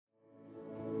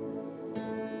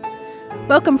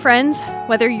Welcome, friends.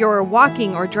 Whether you're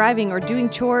walking or driving or doing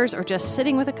chores or just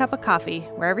sitting with a cup of coffee,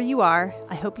 wherever you are,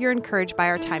 I hope you're encouraged by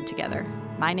our time together.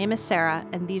 My name is Sarah,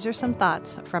 and these are some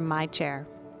thoughts from my chair.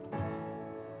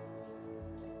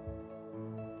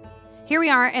 Here we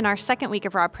are in our second week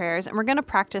of Raw Prayers, and we're going to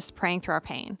practice praying through our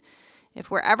pain. If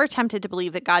we're ever tempted to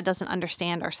believe that God doesn't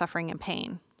understand our suffering and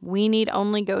pain, we need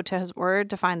only go to His Word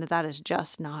to find that that is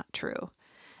just not true.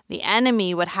 The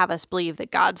enemy would have us believe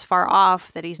that God's far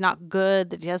off, that He's not good,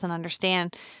 that He doesn't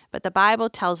understand. But the Bible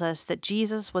tells us that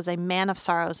Jesus was a man of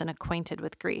sorrows and acquainted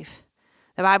with grief.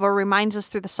 The Bible reminds us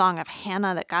through the song of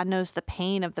Hannah that God knows the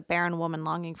pain of the barren woman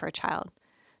longing for a child.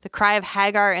 The cry of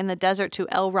Hagar in the desert to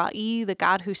El Ra'i, the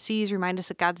God who sees, reminds us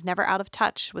that God's never out of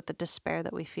touch with the despair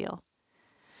that we feel.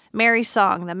 Mary's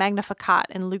song, the Magnificat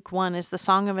in Luke 1, is the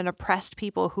song of an oppressed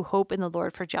people who hope in the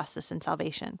Lord for justice and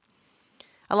salvation.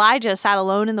 Elijah sat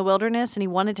alone in the wilderness and he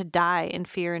wanted to die in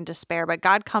fear and despair, but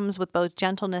God comes with both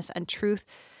gentleness and truth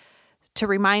to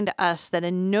remind us that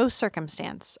in no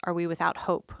circumstance are we without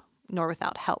hope nor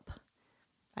without help.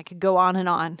 I could go on and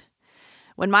on.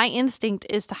 When my instinct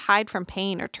is to hide from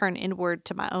pain or turn inward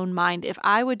to my own mind, if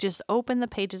I would just open the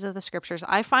pages of the scriptures,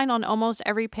 I find on almost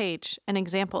every page an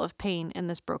example of pain in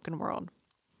this broken world.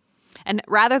 And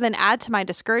rather than add to my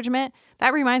discouragement,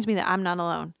 that reminds me that I'm not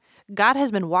alone. God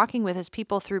has been walking with His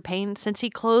people through pain since He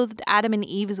clothed Adam and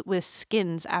Eve with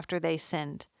skins after they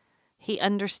sinned. He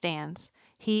understands.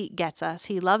 He gets us.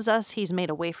 He loves us. He's made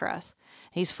a way for us.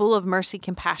 He's full of mercy,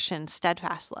 compassion,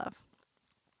 steadfast love.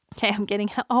 Okay, I'm getting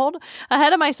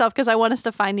ahead of myself because I want us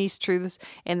to find these truths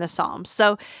in the Psalms.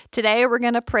 So today we're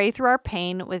going to pray through our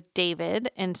pain with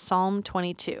David in Psalm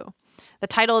 22. The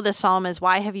title of this psalm is,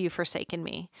 "Why Have You Forsaken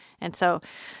Me?" And so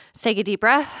let's take a deep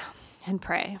breath and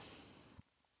pray.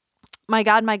 My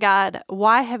God,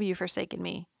 why have you forsaken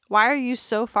me? Why are you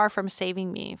so far from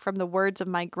saving me from the words of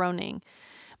my groaning?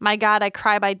 My God, I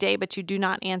cry by day, but you do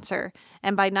not answer,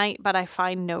 and by night, but I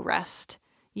find no rest.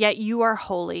 Yet you are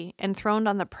holy, enthroned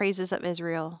on the praises of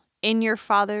Israel. In you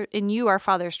our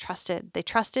fathers trusted. They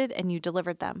trusted, and you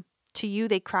delivered them. To you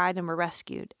they cried and were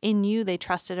rescued. In you they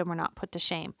trusted and were not put to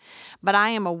shame. But I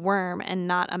am a worm and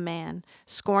not a man,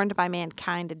 scorned by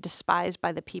mankind and despised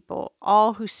by the people.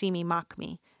 All who see me mock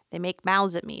me. They make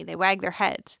mouths at me. They wag their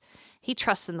heads. He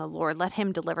trusts in the Lord. Let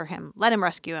Him deliver him. Let Him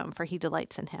rescue him, for He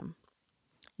delights in him.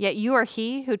 Yet you are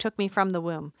He who took me from the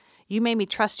womb. You made me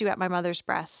trust you at my mother's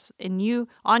breast. On you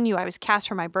I was cast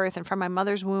from my birth, and from my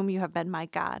mother's womb you have been my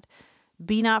God.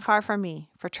 Be not far from me,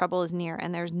 for trouble is near,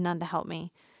 and there is none to help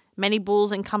me. Many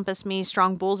bulls encompass me.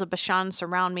 Strong bulls of Bashan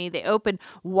surround me. They open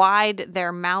wide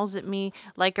their mouths at me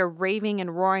like a raving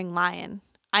and roaring lion.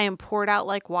 I am poured out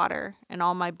like water, and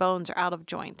all my bones are out of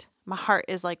joint. My heart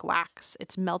is like wax.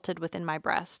 It's melted within my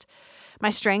breast. My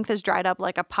strength is dried up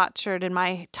like a potsherd, and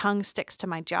my tongue sticks to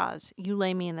my jaws. You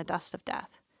lay me in the dust of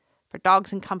death. For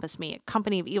dogs encompass me. A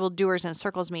company of evildoers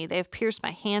encircles me. They have pierced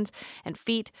my hands and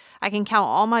feet. I can count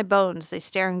all my bones. They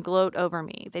stare and gloat over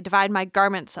me. They divide my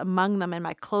garments among them, and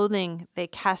my clothing they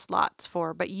cast lots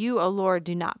for. But you, O Lord,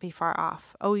 do not be far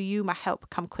off. O you, my help,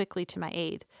 come quickly to my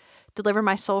aid. Deliver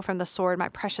my soul from the sword, my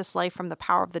precious life from the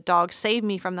power of the dog. Save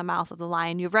me from the mouth of the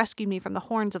lion. You have rescued me from the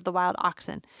horns of the wild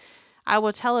oxen. I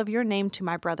will tell of your name to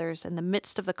my brothers. In the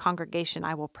midst of the congregation,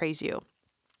 I will praise you.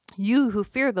 You who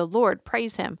fear the Lord,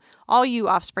 praise Him. All you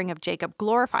offspring of Jacob,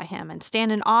 glorify Him, and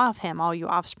stand in awe of Him, all you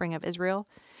offspring of Israel.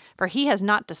 For He has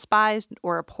not despised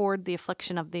or abhorred the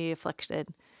affliction of the afflicted,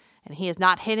 and He has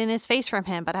not hidden His face from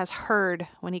him, but has heard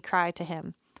when he cried to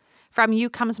Him. From you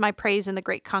comes my praise in the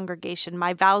great congregation.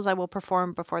 My vows I will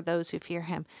perform before those who fear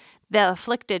Him. The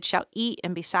afflicted shall eat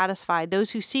and be satisfied.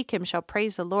 Those who seek Him shall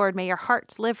praise the Lord. May your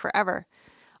hearts live forever.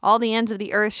 All the ends of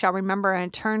the earth shall remember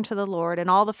and turn to the Lord, and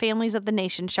all the families of the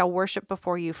nations shall worship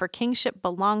before you. For kingship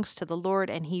belongs to the Lord,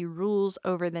 and He rules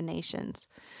over the nations.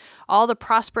 All the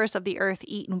prosperous of the earth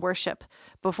eat and worship.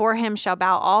 Before Him shall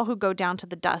bow all who go down to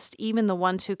the dust, even the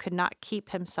ones who could not keep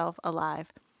himself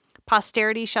alive.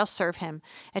 Posterity shall serve Him.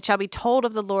 It shall be told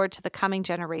of the Lord to the coming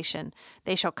generation.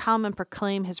 They shall come and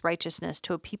proclaim His righteousness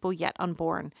to a people yet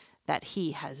unborn, that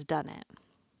He has done it.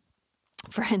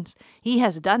 Friends, He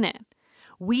has done it.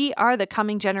 We are the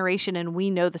coming generation, and we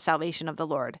know the salvation of the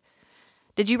Lord.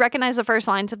 Did you recognize the first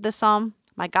lines of this psalm?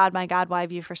 My God, why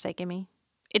have you forsaken me?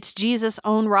 It's Jesus'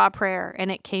 own raw prayer,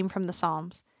 and it came from the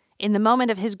Psalms. In the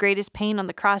moment of His greatest pain on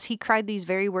the cross, He cried these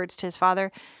very words to His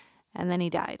Father, and then He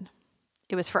died.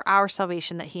 It was for our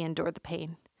salvation that He endured the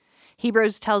pain.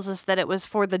 Hebrews tells us that it was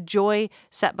for the joy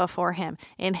set before Him.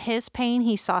 In His pain,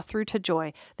 He saw through to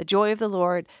joy, the joy of the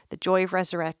Lord, the joy of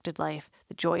resurrected life,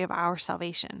 the joy of our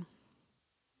salvation.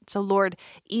 So Lord,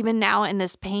 even now in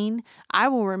this pain, I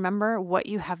will remember what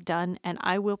you have done and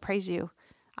I will praise you.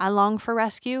 I long for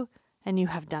rescue and you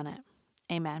have done it.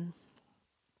 Amen.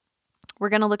 We're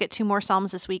going to look at 2 more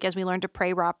Psalms this week as we learn to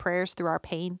pray raw prayers through our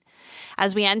pain.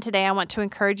 As we end today, I want to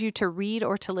encourage you to read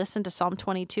or to listen to Psalm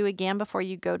 22 again before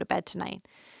you go to bed tonight.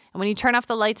 And when you turn off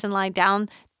the lights and lie down,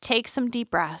 take some deep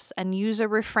breaths and use a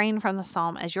refrain from the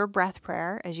psalm as your breath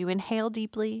prayer as you inhale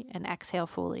deeply and exhale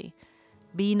fully.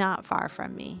 Be not far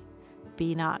from me.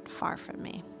 Be not far from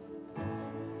me.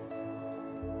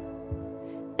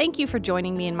 Thank you for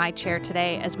joining me in my chair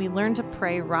today as we learn to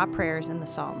pray raw prayers in the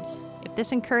Psalms. If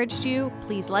this encouraged you,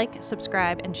 please like,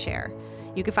 subscribe, and share.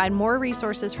 You can find more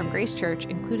resources from Grace Church,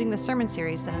 including the sermon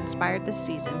series that inspired this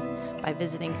season, by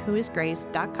visiting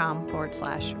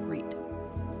whoisgrace.com/resources.